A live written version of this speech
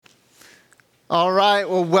All right,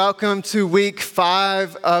 well, welcome to week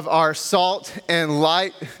 5 of our Salt and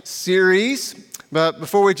Light series. But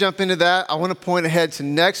before we jump into that, I want to point ahead to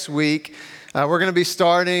next week. We're going to be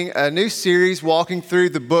starting a new series walking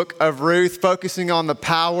through the book of Ruth, focusing on the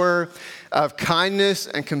power of kindness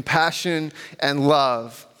and compassion and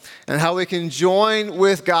love, and how we can join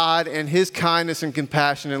with God in His kindness and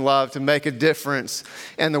compassion and love to make a difference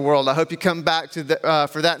in the world. I hope you come back to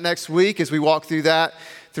for that next week as we walk through that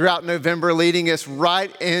throughout November, leading us right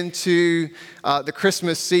into the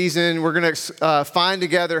Christmas season. We're going to find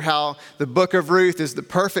together how the book of Ruth is the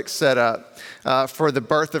perfect setup for the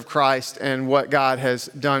birth of Christ and what God has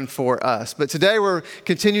done for us. But today we're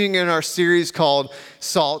continuing in our series called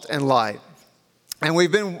Salt and Light. And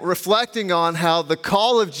we've been reflecting on how the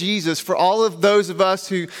call of Jesus for all of those of us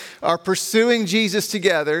who are pursuing Jesus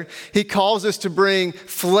together, He calls us to bring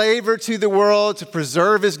flavor to the world, to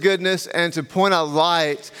preserve His goodness, and to point a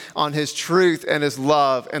light on His truth and His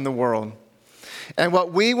love in the world. And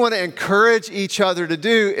what we want to encourage each other to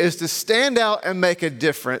do is to stand out and make a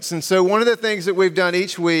difference. And so one of the things that we've done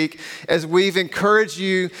each week is we've encouraged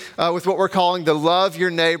you with what we're calling the Love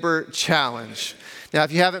Your Neighbor Challenge. Now,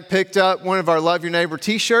 if you haven't picked up one of our Love Your Neighbor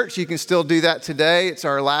t-shirts, you can still do that today. It's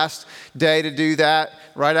our last day to do that.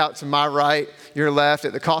 Right out to my right, your left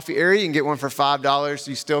at the coffee area. You can get one for $5.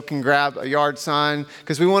 You still can grab a yard sign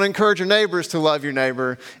because we want to encourage your neighbors to love your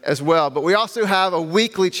neighbor as well. But we also have a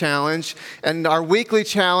weekly challenge. And our weekly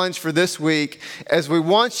challenge for this week is we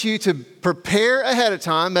want you to prepare ahead of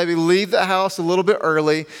time, maybe leave the house a little bit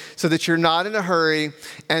early so that you're not in a hurry,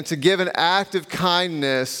 and to give an act of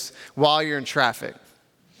kindness while you're in traffic.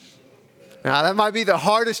 Now, that might be the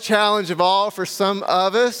hardest challenge of all for some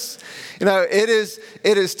of us. You know, it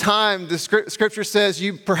is time. The scripture says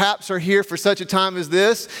you perhaps are here for such a time as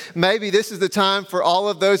this. Maybe this is the time for all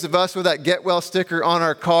of those of us with that Get Well sticker on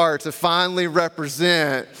our car to finally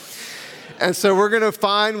represent. And so we're going to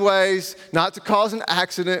find ways not to cause an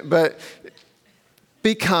accident, but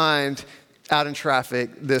be kind out in traffic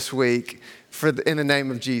this week in the name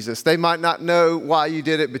of Jesus. They might not know why you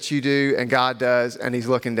did it, but you do, and God does, and He's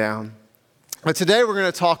looking down. But today we're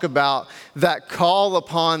going to talk about that call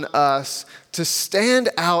upon us to stand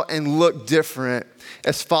out and look different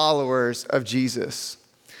as followers of Jesus.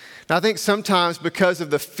 Now, I think sometimes because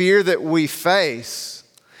of the fear that we face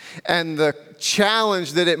and the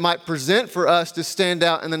challenge that it might present for us to stand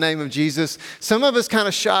out in the name of Jesus, some of us kind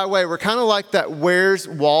of shy away. We're kind of like that Where's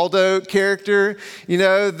Waldo character, you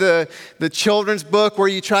know, the children's book where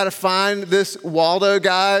you try to find this Waldo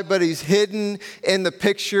guy, but he's hidden in the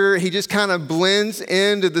picture. He just kind of blends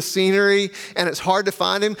into the scenery and it's hard to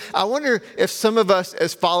find him. I wonder if some of us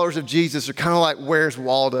as followers of Jesus are kind of like Where's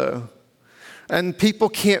Waldo? And people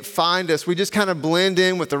can't find us. We just kind of blend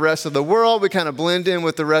in with the rest of the world. We kind of blend in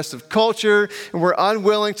with the rest of culture. And we're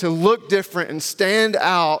unwilling to look different and stand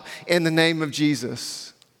out in the name of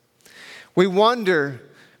Jesus. We wonder,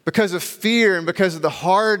 because of fear and because of the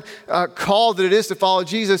hard call that it is to follow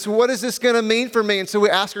Jesus, what is this going to mean for me? And so we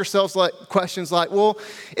ask ourselves questions like, well,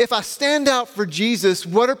 if I stand out for Jesus,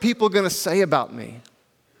 what are people going to say about me?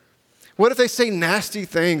 What if they say nasty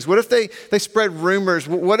things? What if they spread rumors?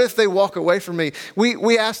 What if they walk away from me?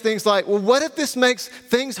 We ask things like, well, what if this makes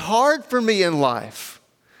things hard for me in life?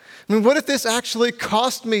 I mean, what if this actually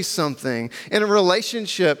cost me something in a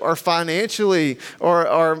relationship or financially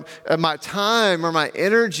or my time or my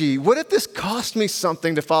energy? What if this cost me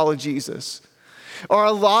something to follow Jesus? Or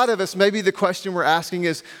a lot of us, maybe the question we're asking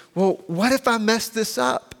is, well, what if I mess this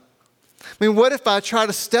up? I mean, what if I try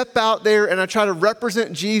to step out there and I try to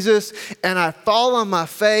represent Jesus and I fall on my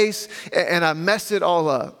face and I mess it all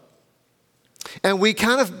up? And we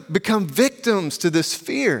kind of become victims to this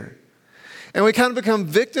fear. And we kind of become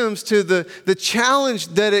victims to the challenge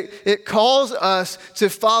that it calls us to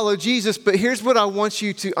follow Jesus. But here's what I want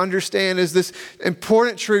you to understand is this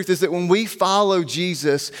important truth is that when we follow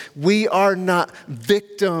Jesus, we are not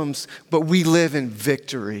victims, but we live in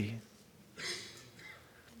victory.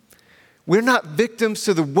 We're not victims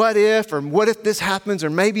to the what if, or what if this happens, or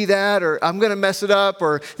maybe that, or I'm going to mess it up,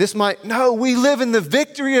 or this might. No, we live in the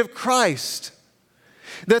victory of Christ.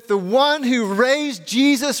 That the one who raised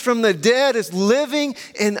Jesus from the dead is living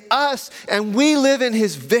in us, and we live in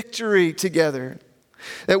His victory together.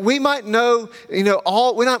 That we might know, we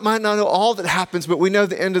might not know all that happens, but we know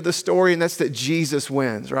the end of the story, and that's that Jesus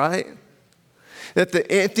wins, right? That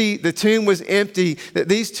the tomb was empty, that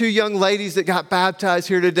these 2 young ladies that got baptized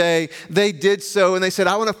here today, they did so and they said,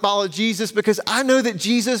 I want to follow Jesus because I know that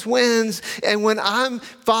Jesus wins. And when I'm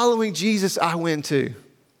following Jesus, I win too.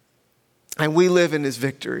 And we live in his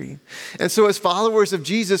victory. And so as followers of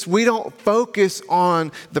Jesus, we don't focus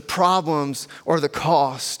on the problems or the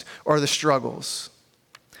cost or the struggles.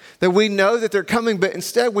 That we know that they're coming, but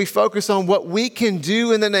instead we focus on what we can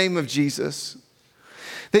do in the name of Jesus.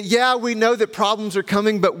 That yeah, we know that problems are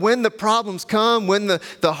coming, but when the problems come, when the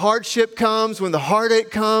hardship comes, when the heartache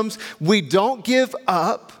comes, we don't give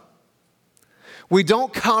up. We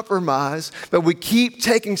don't compromise, but we keep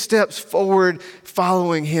taking steps forward,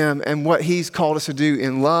 following him and what he's called us to do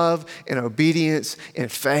in love, in obedience, in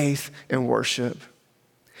faith, in worship.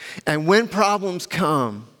 And when problems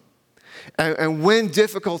come, and when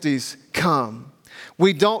difficulties come,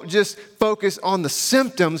 we don't just focus on the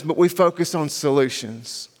symptoms, but we focus on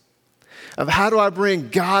solutions of how do I bring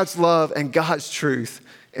God's love and God's truth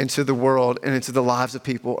into the world and into the lives of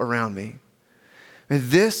people around me. And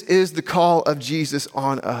this is the call of Jesus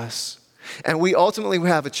on us. And we ultimately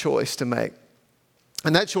have a choice to make.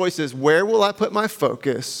 And that choice is, where will I put my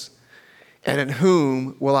focus and in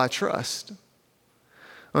whom will I trust?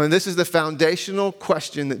 And this is the foundational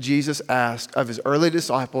question that Jesus asked of his early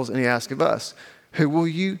disciples, and he asked of us. Who will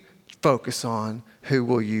you focus on? Who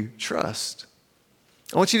will you trust?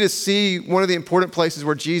 I want you to see one of the important places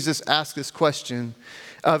where Jesus asked this question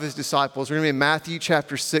of his disciples. We're going to be in Matthew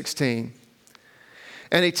chapter 16.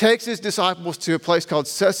 And he takes his disciples to a place called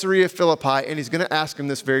Caesarea Philippi, and he's going to ask them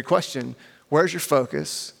this very question. Where's your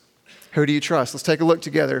focus? Who do you trust? Let's take a look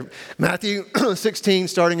together. Matthew 16,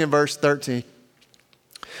 starting in verse 13.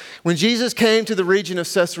 When Jesus came to the region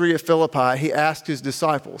of Caesarea Philippi, he asked his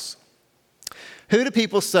disciples, who do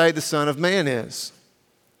people say the Son of Man is?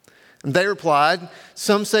 And they replied,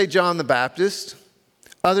 some say John the Baptist,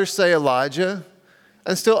 others say Elijah,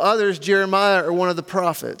 and still others Jeremiah or one of the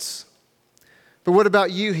prophets. But what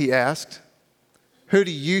about you, he asked. Who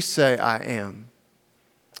do you say I am?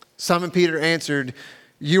 Simon Peter answered,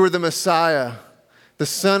 you are the Messiah, the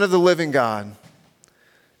Son of the living God.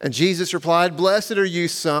 And Jesus replied, blessed are you,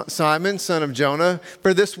 Simon, son of Jonah,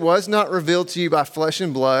 for this was not revealed to you by flesh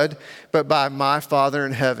and blood, but by my Father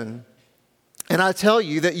in heaven. And I tell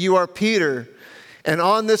you that you are Peter, and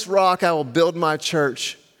on this rock I will build my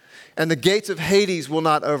church, and the gates of Hades will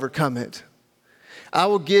not overcome it. I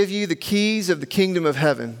will give you the keys of the kingdom of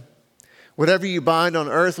heaven. Whatever you bind on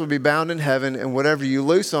earth will be bound in heaven, and whatever you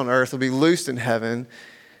loose on earth will be loosed in heaven.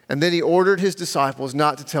 And then he ordered his disciples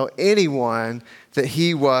not to tell anyone that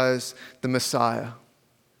he was the Messiah.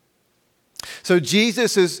 So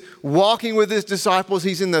Jesus is walking with his disciples.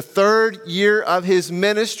 He's in the third year of his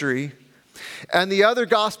ministry. And the other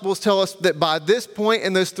gospels tell us that by this point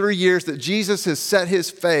in those 3 years that Jesus has set his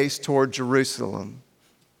face toward Jerusalem.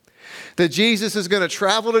 That Jesus is going to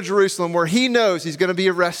travel to Jerusalem where he knows he's going to be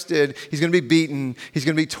arrested, he's going to be beaten, he's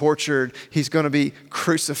going to be tortured, he's going to be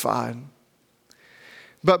crucified.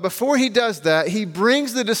 But before he does that, he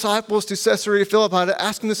brings the disciples to Caesarea Philippi to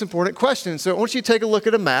ask them this important question. So I want you to take a look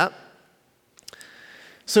at a map.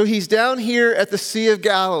 So he's down here at the Sea of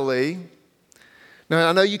Galilee. Now,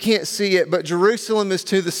 I know you can't see it, but Jerusalem is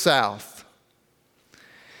to the south.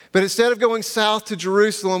 But instead of going south to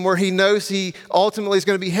Jerusalem, where he knows he ultimately is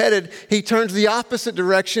going to be headed, he turns the opposite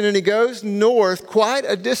direction and he goes north quite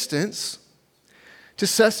a distance to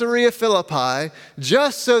Caesarea Philippi,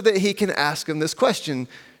 just so that he can ask them this question,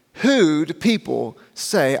 who do people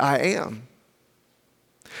say I am?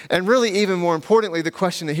 And really, even more importantly, the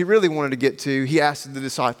question that he really wanted to get to, he asked the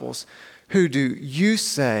disciples, who do you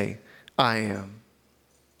say I am?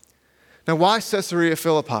 Now, why Caesarea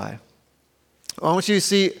Philippi? I want you to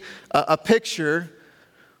see a picture,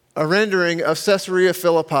 a rendering of Caesarea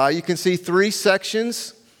Philippi. You can see 3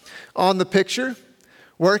 sections on the picture,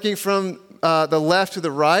 working from the left to the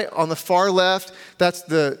right. On the far left, that's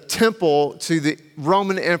the temple to the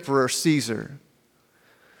Roman Emperor Caesar.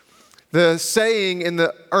 The saying in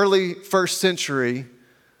the early first century,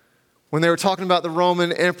 when they were talking about the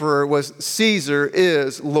Roman emperor, was Caesar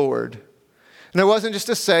is Lord. And it wasn't just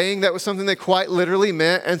a saying, that was something they quite literally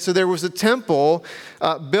meant. And so there was a temple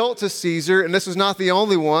built to Caesar, and this was not the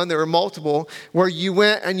only one, there were multiple, where you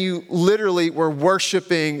went and you literally were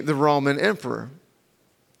worshiping the Roman emperor.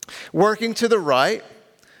 Working to the right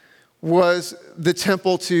was the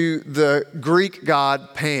temple to the Greek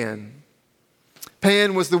god Pan.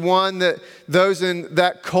 Pan was the one that those in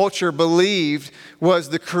that culture believed was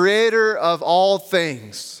the creator of all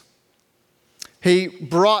things. He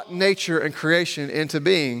brought nature and creation into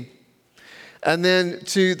being. And then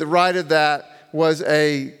to the right of that was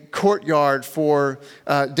a courtyard for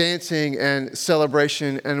dancing and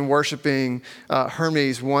celebration and worshiping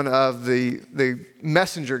Hermes, one of the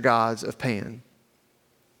messenger gods of Pan.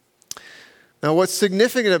 Now, what's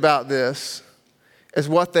significant about this is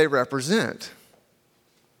what they represent.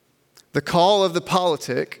 The call of the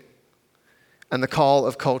politic and the call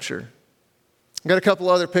of culture. I've got a couple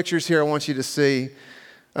other pictures here I want you to see.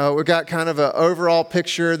 We've got kind of an overall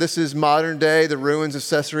picture. This is modern day, the ruins of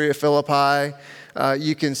Caesarea Philippi.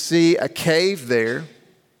 You can see a cave there.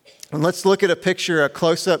 And let's look at a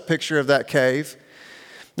close-up picture of that cave.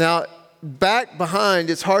 Now, back behind,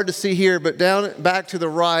 it's hard to see here, but down back to the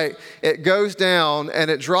right, it goes down and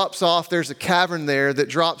it drops off. There's a cavern there that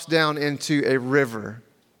drops down into a river,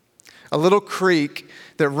 a little creek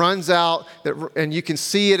that runs out, and you can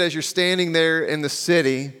see it as you're standing there in the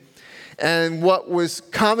city. And what was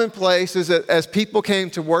commonplace is that as people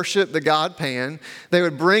came to worship the god Pan, they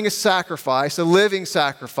would bring a sacrifice, a living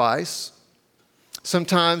sacrifice,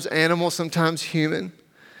 sometimes animal, sometimes human.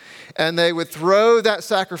 And they would throw that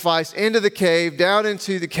sacrifice into the cave, down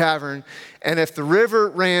into the cavern. And if the river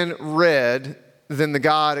ran red, then the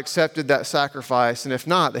god accepted that sacrifice. And if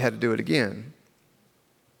not, they had to do it again.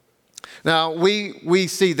 Now, we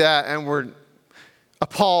see that and we're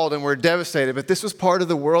appalled and we're devastated, but this was part of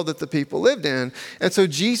the world that the people lived in. And so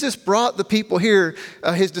Jesus brought the people here,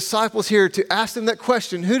 his disciples here, to ask them that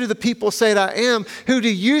question: who do the people say that I am? Who do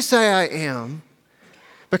you say I am?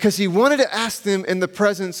 Because he wanted to ask them in the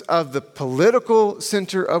presence of the political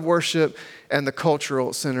center of worship and the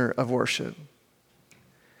cultural center of worship.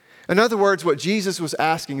 In other words, what Jesus was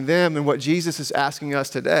asking them and what Jesus is asking us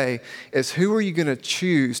today is, who are you going to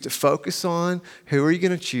choose to focus on? Who are you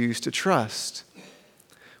going to choose to trust?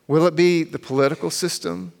 Will it be the political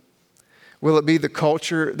system? Will it be the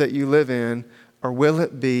culture that you live in? Or will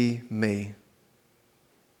it be me?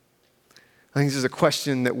 I think this is a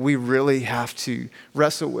question that we really have to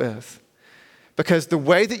wrestle with. Because the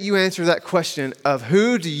way that you answer that question of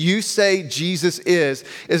who do you say Jesus is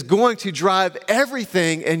going to drive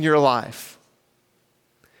everything in your life.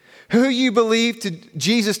 Who you believe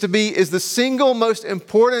Jesus to be is the single most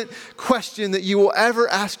important question that you will ever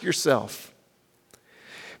ask yourself.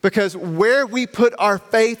 Because where we put our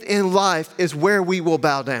faith in life is where we will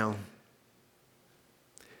bow down.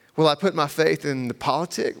 Will I put my faith in the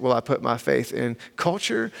politic? Will I put my faith in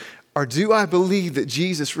culture? Or do I believe that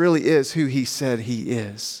Jesus really is who he said he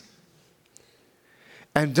is?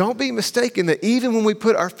 And don't be mistaken that even when we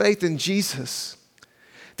put our faith in Jesus,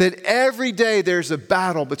 that every day there's a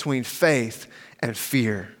battle between faith and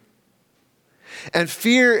fear. And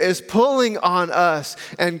fear is pulling on us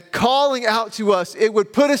and calling out to us. It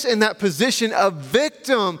would put us in that position of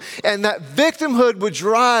victim. And that victimhood would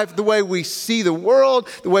drive the way we see the world,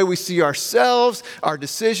 the way we see ourselves, our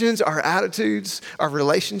decisions, our attitudes, our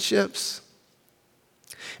relationships.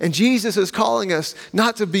 And Jesus is calling us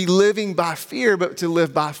not to be living by fear, but to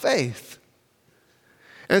live by faith.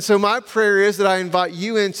 And so my prayer is that I invite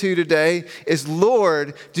you into today is,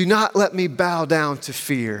 Lord, do not let me bow down to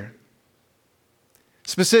fear.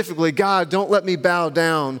 Specifically, God, don't let me bow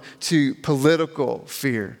down to political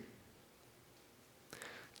fear.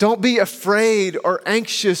 Don't be afraid or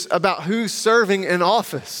anxious about who's serving in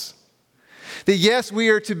office. That yes, we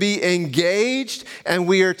are to be engaged and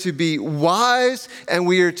we are to be wise and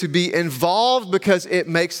we are to be involved because it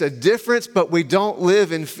makes a difference, but we don't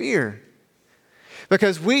live in fear.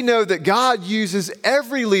 Because we know that God uses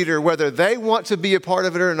every leader, whether they want to be a part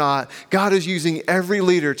of it or not. God is using every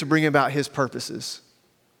leader to bring about his purposes.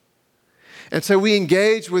 And so we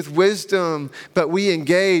engage with wisdom, but we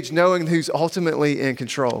engage knowing who's ultimately in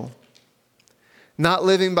control. Not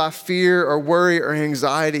living by fear or worry or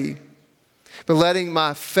anxiety, but letting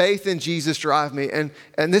my faith in Jesus drive me. And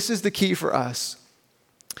this is the key for us,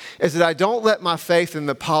 is that I don't let my faith in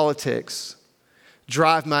the politics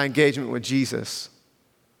drive my engagement with Jesus.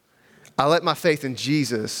 I let my faith in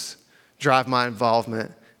Jesus drive my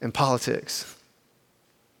involvement in politics.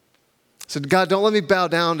 So God, don't let me bow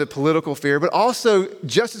down to political fear, but also,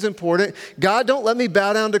 just as important, God, don't let me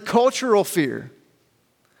bow down to cultural fear.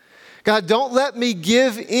 God, don't let me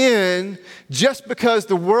give in just because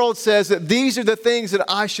the world says that these are the things that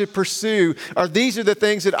I should pursue, or these are the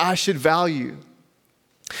things that I should value.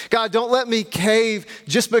 God, don't let me cave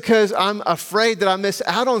just because I'm afraid that I miss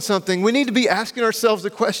out on something. We need to be asking ourselves the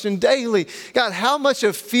question daily, God, how much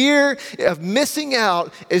of fear of missing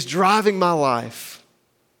out is driving my life?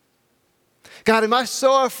 God, am I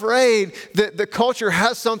so afraid that the culture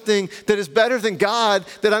has something that is better than God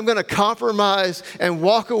that I'm going to compromise and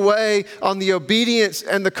walk away on the obedience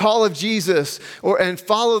and the call of Jesus and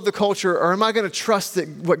follow the culture? Or am I going to trust that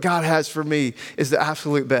what God has for me is the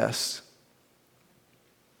absolute best?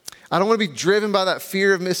 I don't want to be driven by that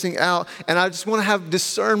fear of missing out, and I just want to have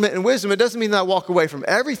discernment and wisdom. It doesn't mean that I walk away from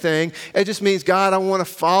everything. It just means, God, I want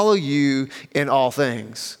to follow you in all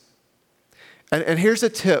things. And here's a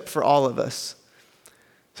tip for all of us.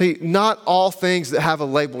 See, not all things that have a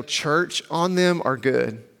label church on them are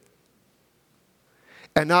good.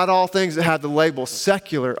 And not all things that have the label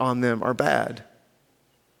secular on them are bad.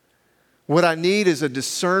 What I need is a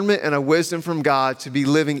discernment and a wisdom from God to be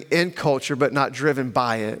living in culture but not driven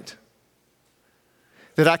by it.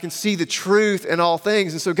 That I can see the truth in all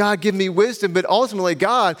things. And so God, give me wisdom, but ultimately,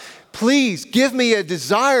 God, please give me a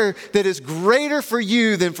desire that is greater for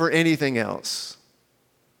you than for anything else.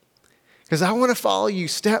 Because I want to follow you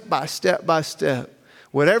step by step by step,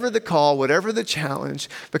 whatever the call, whatever the challenge,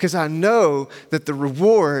 because I know that the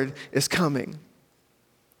reward is coming.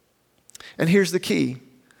 And here's the key,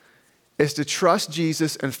 is to trust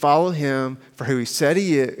Jesus and follow him for who he said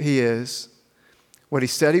he is, what he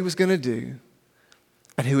said he was going to do,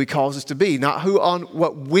 and who he calls us to be. Not who on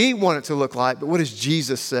what we want it to look like, but what does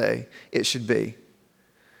Jesus say it should be?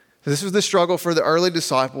 So this was the struggle for the early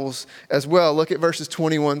disciples as well. Look at verses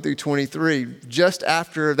 21 through 23. Just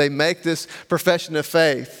after they make this profession of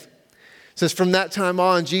faith, it says, from that time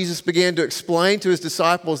on, Jesus began to explain to his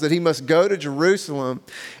disciples that he must go to Jerusalem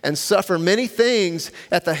and suffer many things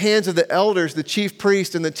at the hands of the elders, the chief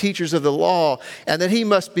priests, and the teachers of the law, and that he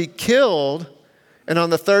must be killed and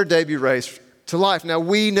on the third day be raised to life. Now,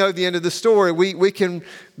 we know the end of the story. We can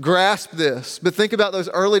grasp this. But think about those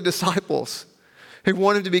early disciples who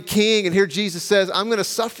wanted to be king, and here Jesus says, I'm going to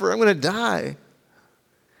suffer, I'm going to die.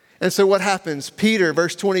 And so what happens? Peter,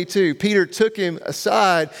 verse 22, Peter took him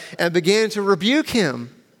aside and began to rebuke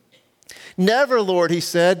him. Never, Lord, he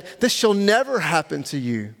said, this shall never happen to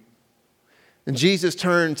you. And Jesus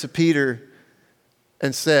turned to Peter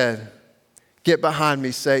and said, get behind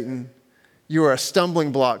me, Satan. You are a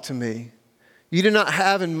stumbling block to me. You do not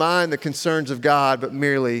have in mind the concerns of God, but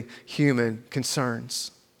merely human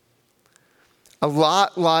concerns. A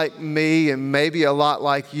lot like me and maybe a lot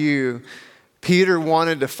like you, Peter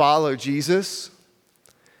wanted to follow Jesus,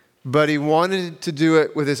 but he wanted to do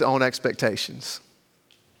it with his own expectations.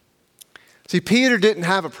 See, Peter didn't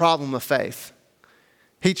have a problem of faith.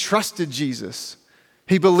 He trusted Jesus.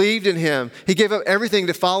 He believed in him. He gave up everything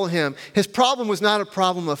to follow him. His problem was not a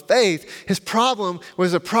problem of faith. His problem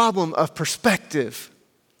was a problem of perspective.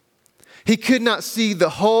 He could not see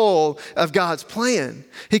the whole of God's plan.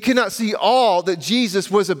 He could not see all that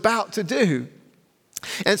Jesus was about to do.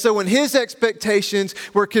 And so when his expectations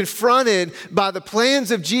were confronted by the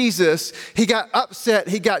plans of Jesus, he got upset,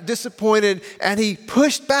 he got disappointed, and he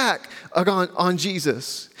pushed back on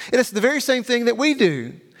Jesus. And it's the very same thing that we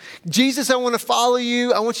do. Jesus, I want to follow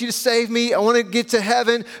you. I want you to save me. I want to get to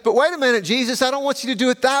heaven. But wait a minute, Jesus, I don't want you to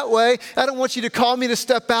do it that way. I don't want you to call me to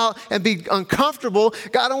step out and be uncomfortable.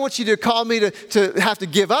 God, I don't want you to call me to have to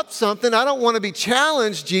give up something. I don't want to be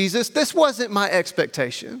challenged, Jesus. This wasn't my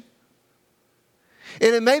expectation.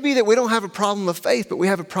 And it may be that we don't have a problem of faith, but we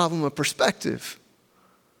have a problem of perspective.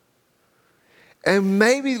 And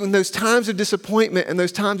maybe in those times of disappointment and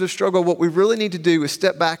those times of struggle, what we really need to do is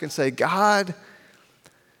step back and say, God,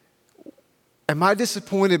 am I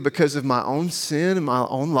disappointed because of my own sin in my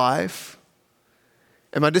own life?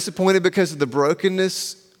 Am I disappointed because of the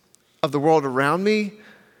brokenness of the world around me?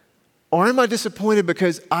 Or am I disappointed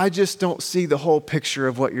because I just don't see the whole picture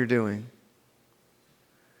of what you're doing?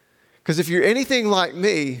 Because if you're anything like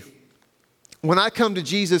me, when I come to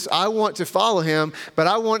Jesus, I want to follow him, but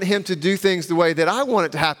I want him to do things the way that I want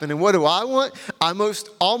it to happen. And what do I want?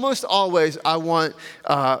 Almost always, I want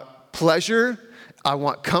pleasure. I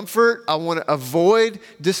want comfort. I want to avoid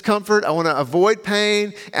discomfort. I want to avoid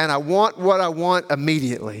pain. And I want what I want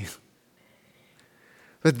immediately.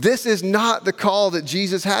 But this is not the call that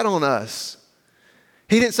Jesus had on us.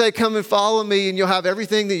 He didn't say, come and follow me and you'll have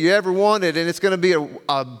everything that you ever wanted and it's going to be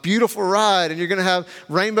a beautiful ride and you're going to have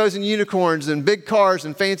rainbows and unicorns and big cars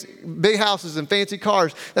and big houses and fancy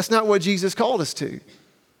cars. That's not what Jesus called us to.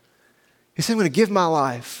 He said, I'm going to give my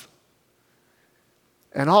life.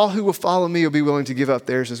 And all who will follow me will be willing to give up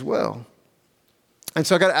theirs as well. And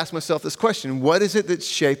so I got to ask myself this question. What is it that's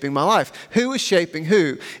shaping my life? Who is shaping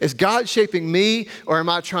who? Is God shaping me or am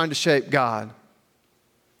I trying to shape God?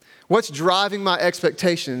 What's driving my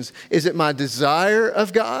expectations? Is it my desire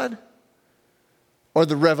of God or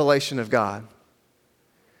the revelation of God?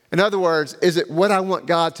 In other words, is it what I want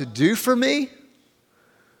God to do for me?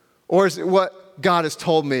 Or is it what God has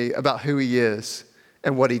told me about who he is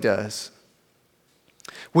and what he does?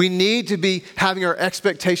 We need to be having our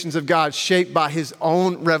expectations of God shaped by his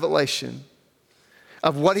own revelation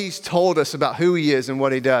of what he's told us about who he is and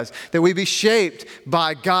what he does. That we be shaped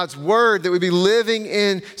by God's word, that we be living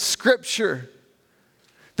in scripture,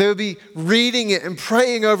 that we be reading it and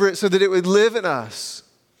praying over it so that it would live in us.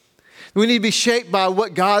 We need to be shaped by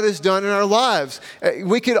what God has done in our lives.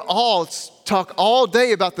 We could all talk all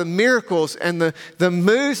day about the miracles and the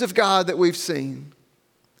moves of God that we've seen.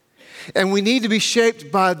 And we need to be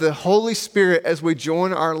shaped by the Holy Spirit as we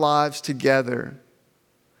join our lives together.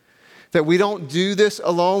 That we don't do this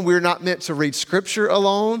alone. We're not meant to read Scripture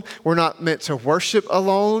alone. We're not meant to worship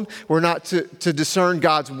alone. We're not to discern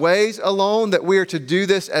God's ways alone. That we are to do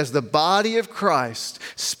this as the body of Christ,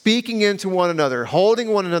 speaking into one another, holding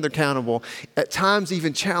one another accountable, at times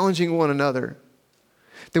even challenging one another.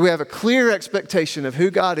 That we have a clear expectation of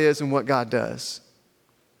who God is and what God does.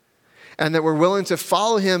 And that we're willing to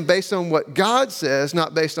follow Him based on what God says,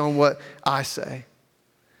 not based on what I say.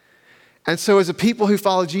 And so as a people who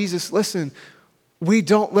follow Jesus, listen, we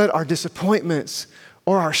don't let our disappointments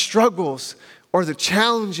or our struggles or the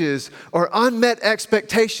challenges or unmet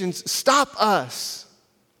expectations stop us.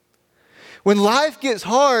 When life gets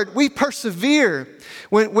hard, we persevere.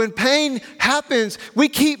 When pain happens, we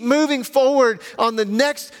keep moving forward on the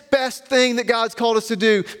next best thing that God's called us to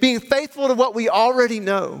do, being faithful to what we already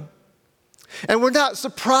know. And we're not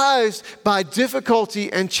surprised by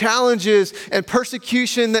difficulty and challenges and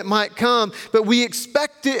persecution that might come, but we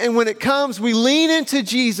expect it, and when it comes, we lean into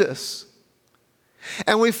Jesus.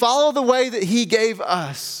 And we follow the way that He gave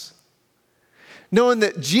us, knowing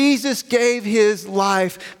that Jesus gave His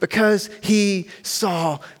life because He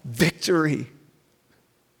saw victory.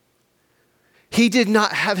 He did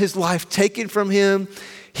not have His life taken from Him.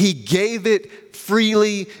 He gave it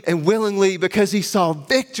freely and willingly because He saw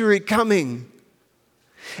victory coming.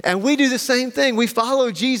 And we do the same thing. We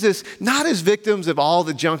follow Jesus not as victims of all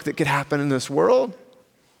the junk that could happen in this world.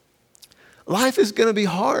 Life is going to be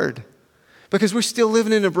hard because we're still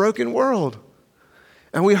living in a broken world.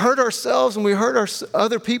 And we hurt ourselves and we hurt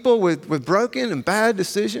other people with broken and bad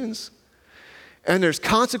decisions. And there's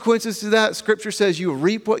consequences to that. Scripture says you will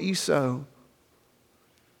reap what you sow.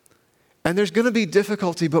 And there's going to be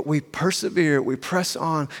difficulty, but we persevere, we press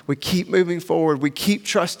on, we keep moving forward, we keep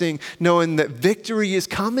trusting, knowing that victory is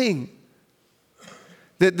coming.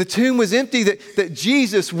 That the tomb was empty, that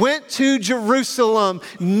Jesus went to Jerusalem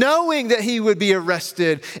knowing that He would be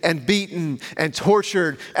arrested and beaten and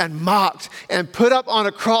tortured and mocked and put up on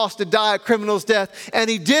a cross to die a criminal's death. And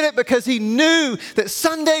He did it because He knew that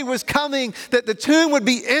Sunday was coming, that the tomb would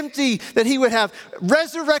be empty, that He would have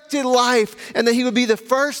resurrected life, and that He would be the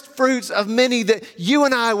first fruits of many, that you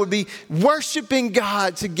and I would be worshiping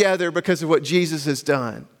God together because of what Jesus has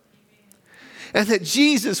done. And that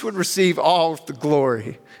Jesus would receive all the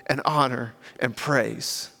glory and honor and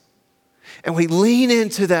praise. And we lean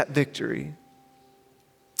into that victory.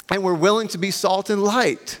 And we're willing to be salt and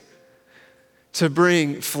light, to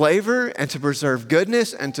bring flavor and to preserve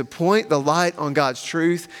goodness and to point the light on God's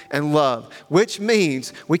truth and love, which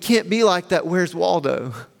means we can't be like that Where's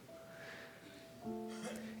Waldo?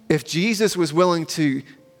 If Jesus was willing to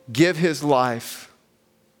give His life,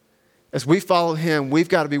 as we follow Him, we've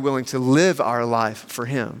got to be willing to live our life for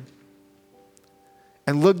Him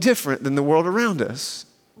and look different than the world around us.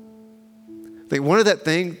 I think one of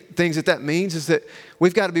things that means is that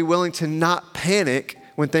we've got to be willing to not panic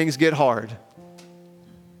when things get hard.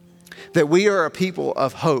 That we are a people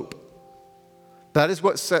of hope. That is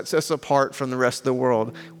what sets us apart from the rest of the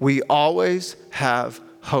world. We always have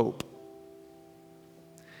hope.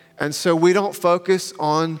 And so we don't focus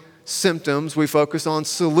on symptoms, we focus on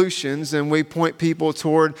solutions, and we point people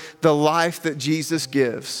toward the life that Jesus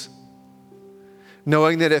gives.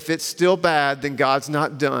 Knowing that if it's still bad, then God's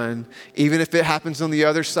not done. Even if it happens on the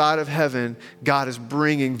other side of heaven, God is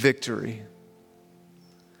bringing victory.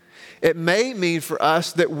 It may mean for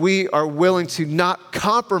us that we are willing to not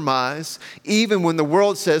compromise even when the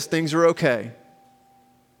world says things are okay.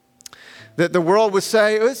 That the world would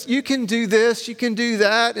say, you can do this, you can do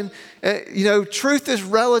that, and truth is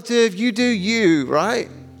relative, you do you, right?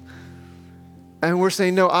 And we're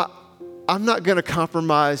saying, no, I'm not going to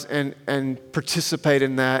compromise and participate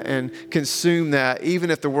in that and consume that,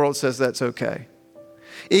 even if the world says that's okay.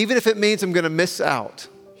 Even if it means I'm going to miss out.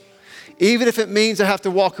 Even if it means I have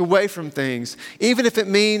to walk away from things. Even if it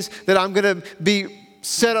means that I'm going to be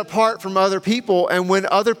set apart from other people, and when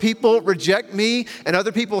other people reject me and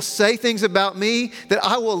other people say things about me, that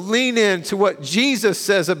I will lean into what Jesus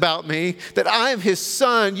says about me, that I am His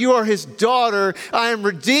son, you are His daughter, I am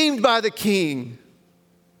redeemed by the King.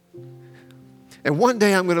 And one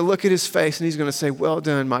day I'm going to look at His face and He's going to say, well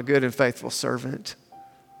done, my good and faithful servant.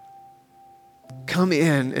 Come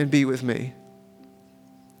in and be with me.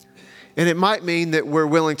 And it might mean that we're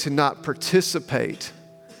willing to not participate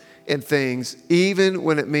in things, even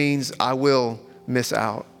when it means I will miss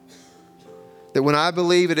out. That when I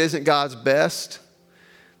believe it isn't God's best,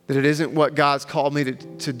 that it isn't what God's called me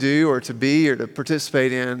to do or to be or to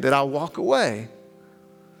participate in, that I'll walk away.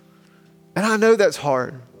 And I know that's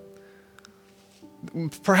hard.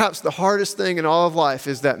 Perhaps the hardest thing in all of life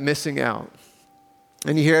is that missing out.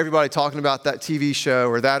 And you hear everybody talking about that TV show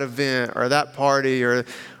or that event or that party or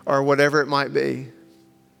whatever it might be.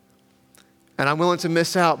 And I'm willing to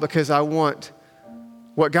miss out because I want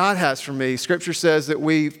what God has for me. Scripture says that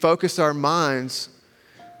we focus our minds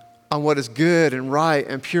on what is good and right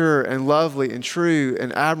and pure and lovely and true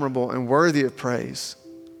and admirable and worthy of praise.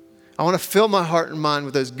 I want to fill my heart and mind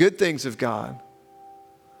with those good things of God.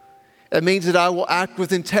 It means that I will act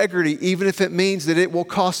with integrity, even if it means that it will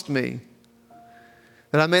cost me.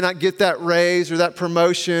 That I may not get that raise or that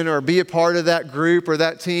promotion or be a part of that group or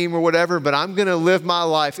that team or whatever, but I'm going to live my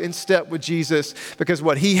life in step with Jesus because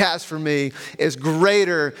what he has for me is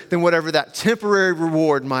greater than whatever that temporary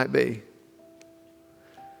reward might be.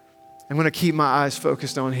 I'm going to keep my eyes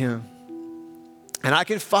focused on him. And I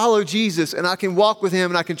can follow Jesus and I can walk with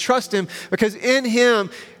him and I can trust him because in him,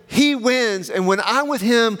 he wins, and when I'm with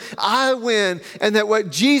him, I win. And that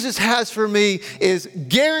what Jesus has for me is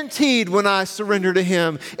guaranteed when I surrender to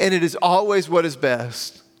him, and it is always what is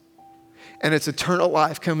best. And it's eternal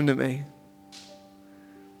life coming to me.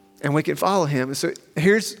 And we can follow him. And so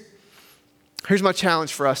here's my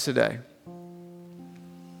challenge for us today.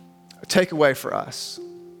 A takeaway for us.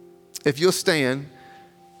 If you'll stand,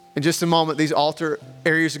 in just a moment, these altar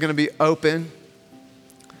areas are going to be open.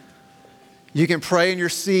 You can pray in your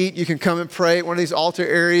seat. You can come and pray at one of these altar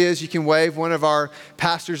areas. You can wave one of our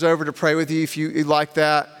pastors over to pray with you if you'd like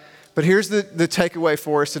that. But here's the takeaway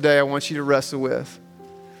for us today I want you to wrestle with.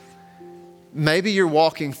 Maybe you're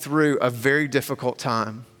walking through a very difficult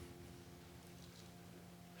time.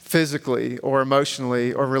 Physically or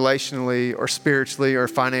emotionally or relationally or spiritually or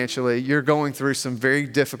financially. You're going through some very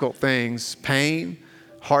difficult things. Pain,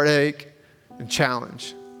 heartache, and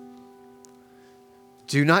challenge.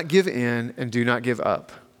 Do not give in and do not give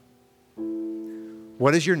up.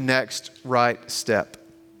 What is your next right step?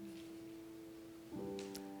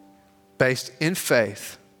 Based in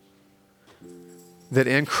faith that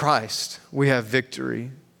in Christ we have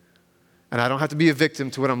victory. And I don't have to be a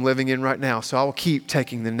victim to what I'm living in right now, so I will keep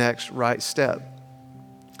taking the next right step.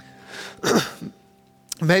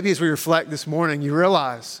 Maybe as we reflect this morning, you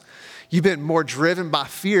realize you've been more driven by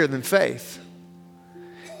fear than faith.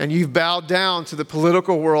 And you've bowed down to the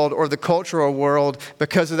political world or the cultural world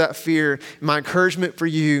because of that fear. My encouragement for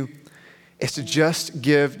you is to just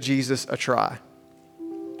give Jesus a try.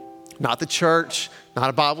 Not the church, not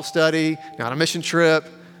a Bible study, not a mission trip.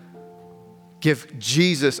 Give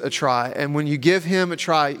Jesus a try. And when you give him a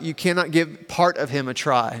try, you cannot give part of him a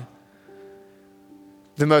try.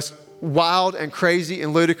 The most wild and crazy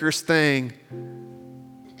and ludicrous thing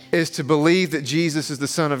is to believe that Jesus is the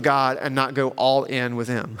Son of God and not go all in with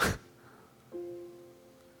him.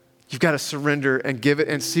 You've got to surrender and give it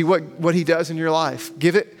and see what he does in your life.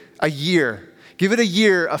 Give it a year. Give it a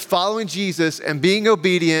year of following Jesus and being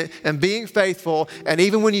obedient and being faithful. And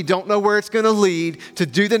even when you don't know where it's going to lead, to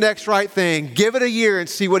do the next right thing, give it a year and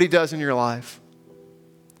see what he does in your life.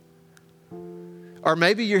 Or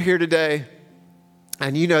maybe you're here today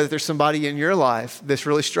and you know that there's somebody in your life that's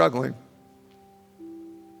really struggling.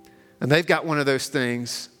 And they've got one of those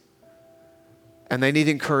things, and they need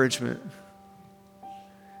encouragement.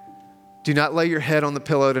 Do not lay your head on the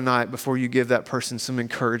pillow tonight before you give that person some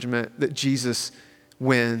encouragement that Jesus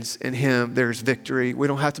wins. In him, there's victory. We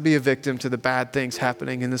don't have to be a victim to the bad things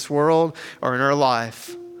happening in this world or in our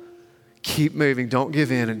life. Keep moving. Don't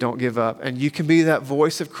give in and don't give up. And you can be that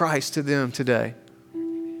voice of Christ to them today.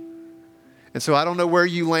 And so I don't know where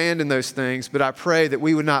you land in those things, but I pray that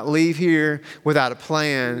we would not leave here without a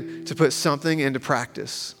plan to put something into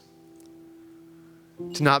practice.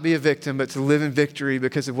 To not be a victim, but to live in victory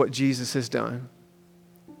because of what Jesus has done.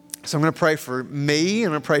 So I'm going to pray for me, and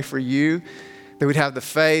I'm going to pray for you, that we'd have the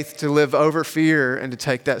faith to live over fear and to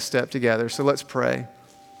take that step together. So let's pray.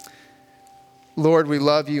 Lord, we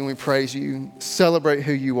love you and we praise you. Celebrate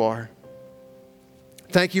who you are.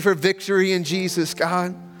 Thank you for victory in Jesus,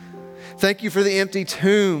 God. Thank you for the empty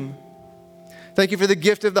tomb. Thank you for the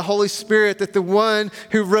gift of the Holy Spirit, that the one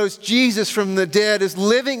who rose Jesus from the dead is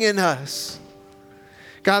living in us.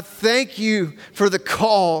 God, thank you for the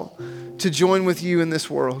call to join with you in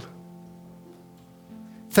this world.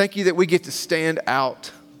 Thank you that we get to stand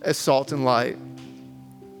out as salt and light.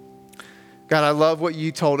 God, I love what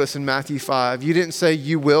you told us in Matthew 5. You didn't say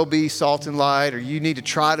you will be salt and light, or you need to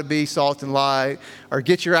try to be salt and light, or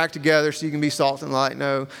get your act together so you can be salt and light.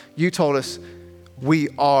 No, you told us we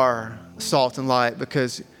are salt and light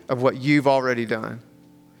because of what you've already done.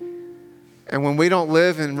 And when we don't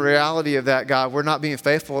live in reality of that, God, we're not being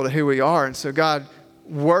faithful to who we are. And so, God,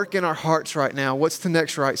 work in our hearts right now. What's the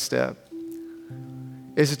next right step?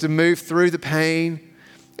 Is it to move through the pain?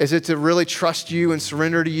 Is it to really trust you and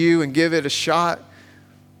surrender to you and give it a shot?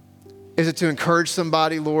 Is it to encourage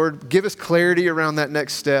somebody, Lord? Give us clarity around that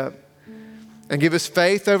next step. And give us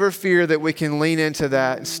faith over fear that we can lean into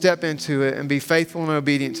that and step into it and be faithful and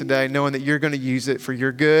obedient today, knowing that you're going to use it for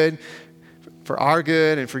your good, for our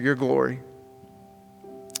good, and for your glory.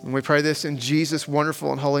 And we pray this in Jesus'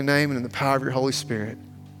 wonderful and holy name and in the power of your Holy Spirit.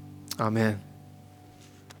 Amen.